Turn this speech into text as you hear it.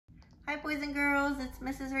Hi boys and girls, it's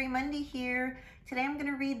Mrs. Raymondi here. Today I'm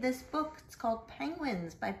going to read this book. It's called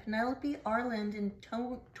Penguins by Penelope, Arlon, and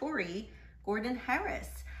Tory Gordon Harris.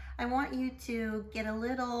 I want you to get a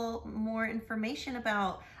little more information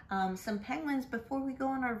about some penguins before we go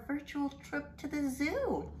on our virtual trip to the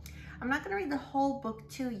zoo. I'm not going to read the whole book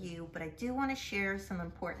to you, but I do want to share some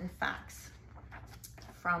important facts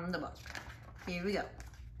from the book. Here we go.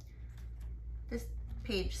 This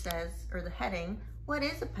page says, or the heading, what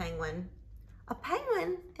is a penguin? A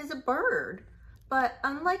penguin is a bird, but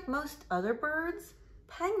unlike most other birds,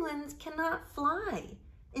 penguins cannot fly.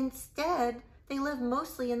 Instead, they live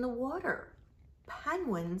mostly in the water.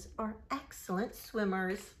 Penguins are excellent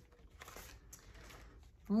swimmers.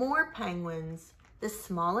 More penguins. The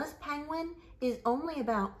smallest penguin is only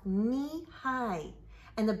about knee high,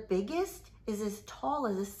 and the biggest is as tall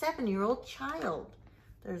as a 7-year-old child.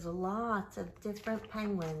 There's lots of different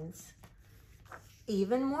penguins.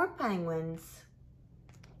 Even more penguins.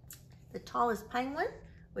 The tallest penguin,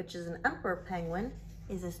 which is an emperor penguin,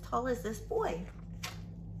 is as tall as this boy.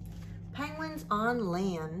 Penguins on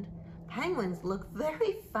land. Penguins look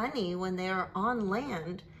very funny when they are on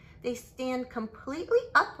land. They stand completely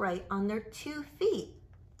upright on their 2 feet,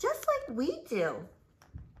 just like we do.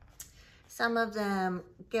 Some of them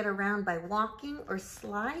get around by walking or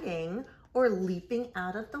sliding or leaping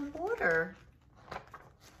out of the water.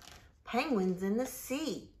 Penguins in the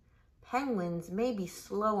sea. Penguins may be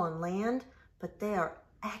slow on land, but they are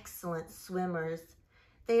excellent swimmers.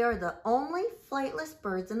 They are the only flightless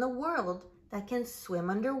birds in the world that can swim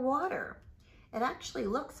underwater. It actually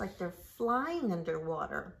looks like they're flying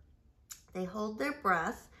underwater. They hold their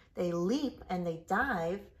breath, they leap and they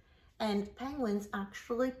dive, and penguins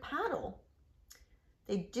actually paddle.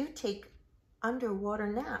 They do take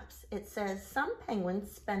underwater naps. It says some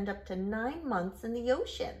penguins spend up to 9 months in the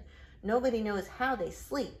ocean. Nobody knows how they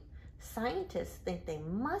sleep. Scientists think they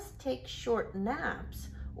must take short naps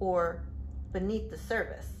or beneath the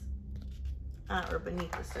surface.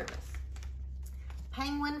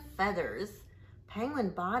 Penguin feathers. Penguin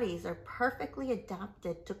bodies are perfectly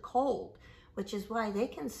adapted to cold, which is why they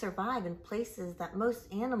can survive in places that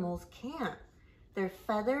most animals can't. Their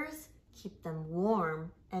feathers keep them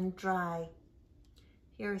warm and dry.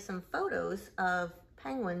 Here are some photos of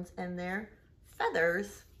penguins and their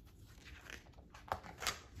feathers.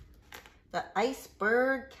 The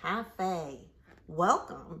Iceberg Cafe.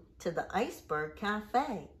 Welcome to the Iceberg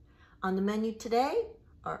Cafe. On the menu today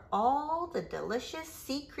are all the delicious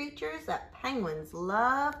sea creatures that penguins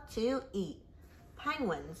love to eat.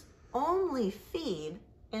 Penguins only feed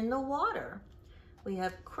in the water. We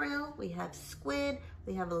have krill, we have squid,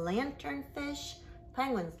 we have lanternfish.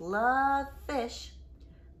 Penguins love fish.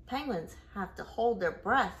 Penguins have to hold their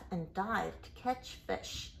breath and dive to catch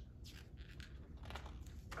fish.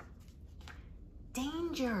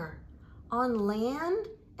 Danger. On land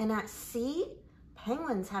and at sea,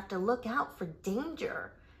 penguins have to look out for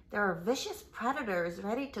danger. There are vicious predators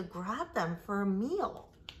ready to grab them for a meal.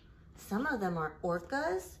 Some of them are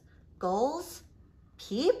orcas, gulls,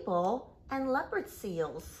 people, and leopard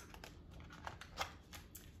seals.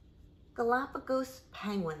 Galapagos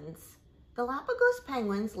penguins. Galapagos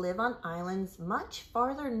penguins live on islands much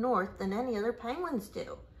farther north than any other penguins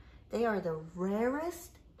do. They are the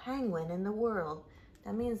rarest penguin in the world.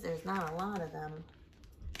 That means there's not a lot of them.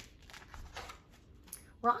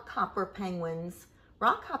 Rockhopper penguins.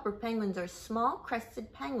 Rockhopper penguins are small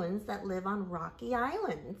crested penguins that live on rocky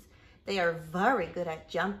islands. They are very good at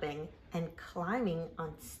jumping and climbing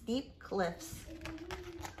on steep cliffs.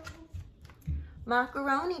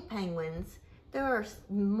 Macaroni penguins. There are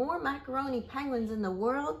more macaroni penguins in the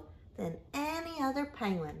world than any other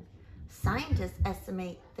penguin. Scientists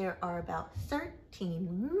estimate there are about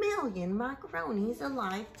 13 million macaronis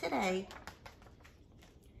alive today.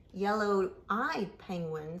 Yellow-eyed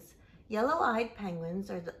penguins. Yellow-eyed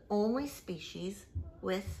penguins are the only species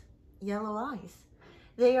with yellow eyes.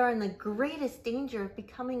 They are in the greatest danger of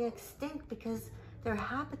becoming extinct because their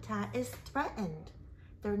habitat is threatened.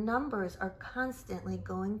 Their numbers are constantly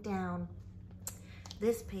going down.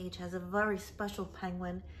 This page has a very special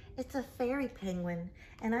penguin. It's a fairy penguin,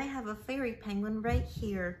 and I have a fairy penguin right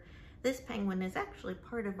here. This penguin is actually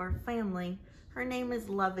part of our family. Her name is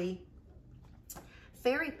Lovey.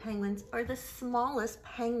 Fairy penguins are the smallest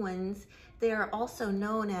penguins. They are also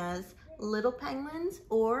known as little penguins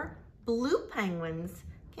or blue penguins.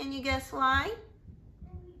 Can you guess why?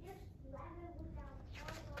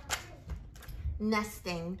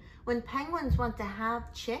 Nesting. When penguins want to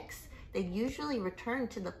have chicks, they usually return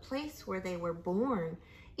to the place where they were born.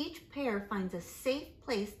 Each pair finds a safe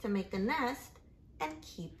place to make a nest and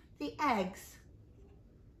keep the eggs.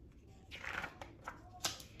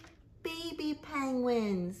 baby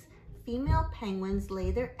penguins. Female penguins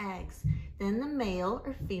lay their eggs. Then the male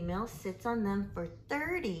or female sits on them for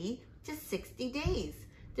 30 to 60 days,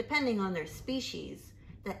 depending on their species.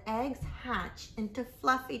 The eggs hatch into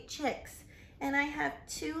fluffy chicks. And I have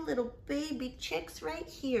two little baby chicks right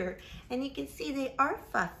here. And you can see they are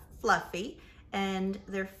fluffy, and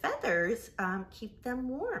their feathers keep them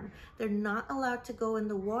warm. They're not allowed to go in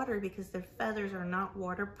the water because their feathers are not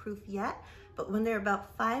waterproof yet. But when they're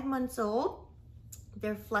about 5 months old,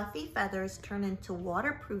 their fluffy feathers turn into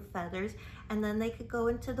waterproof feathers, and then they could go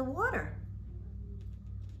into the water.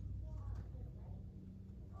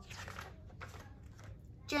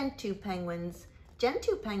 Gentoo penguins.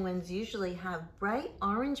 Gentoo penguins usually have bright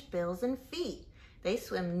orange bills and feet. They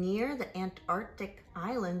swim near the Antarctic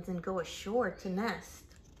islands and go ashore to nest.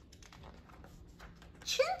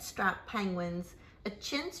 Chinstrap penguins. A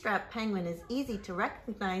chinstrap penguin is easy to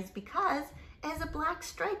recognize because it has a black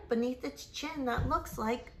stripe beneath its chin that looks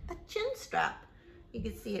like a chin strap. You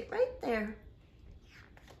can see it right there.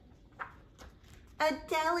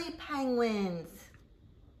 Adelie penguins.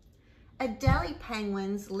 Adelie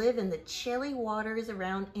penguins live in the chilly waters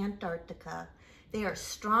around Antarctica. They are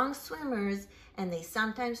strong swimmers, and they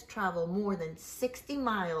sometimes travel more than 60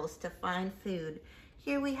 miles to find food.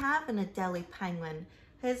 Here we have an Adelie penguin.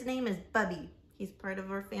 His name is Bubby. He's part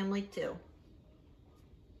of our family too.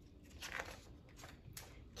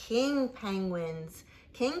 King penguins.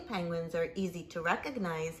 King penguins are easy to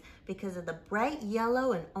recognize because of the bright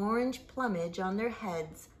yellow and orange plumage on their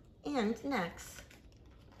heads and necks.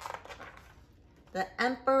 The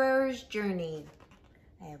Emperor's Journey.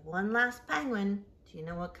 I have one last penguin. Do you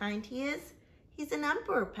know what kind he is? He's an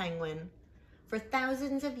emperor penguin. For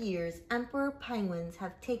thousands of years, emperor penguins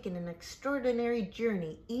have taken an extraordinary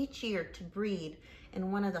journey each year to breed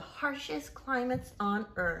in one of the harshest climates on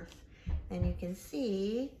Earth. And you can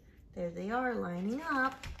see, there they are lining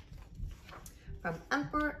up, from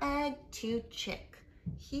emperor egg to chick.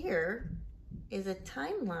 Here is a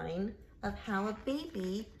timeline of how a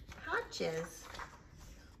baby hatches.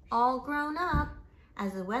 All grown up,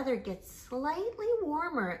 as the weather gets slightly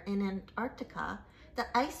warmer in Antarctica, the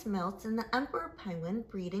ice melts and the emperor penguin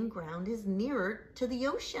breeding ground is nearer to the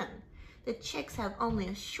ocean. The chicks have only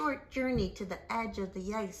a short journey to the edge of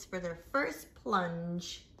the ice for their first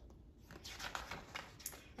plunge.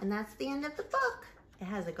 And that's the end of the book. It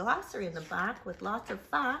has a glossary in the back with lots of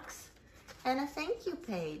facts and a thank you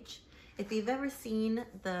page. If you've ever seen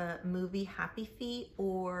the movie Happy Feet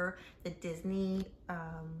or the Disney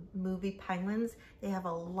movie Penguins, they have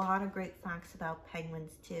a lot of great facts about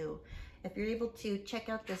penguins too. If you're able to check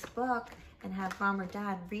out this book and have mom or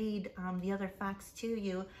dad read the other facts to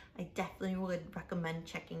you, I definitely would recommend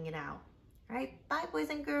checking it out. All right, bye boys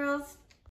and girls.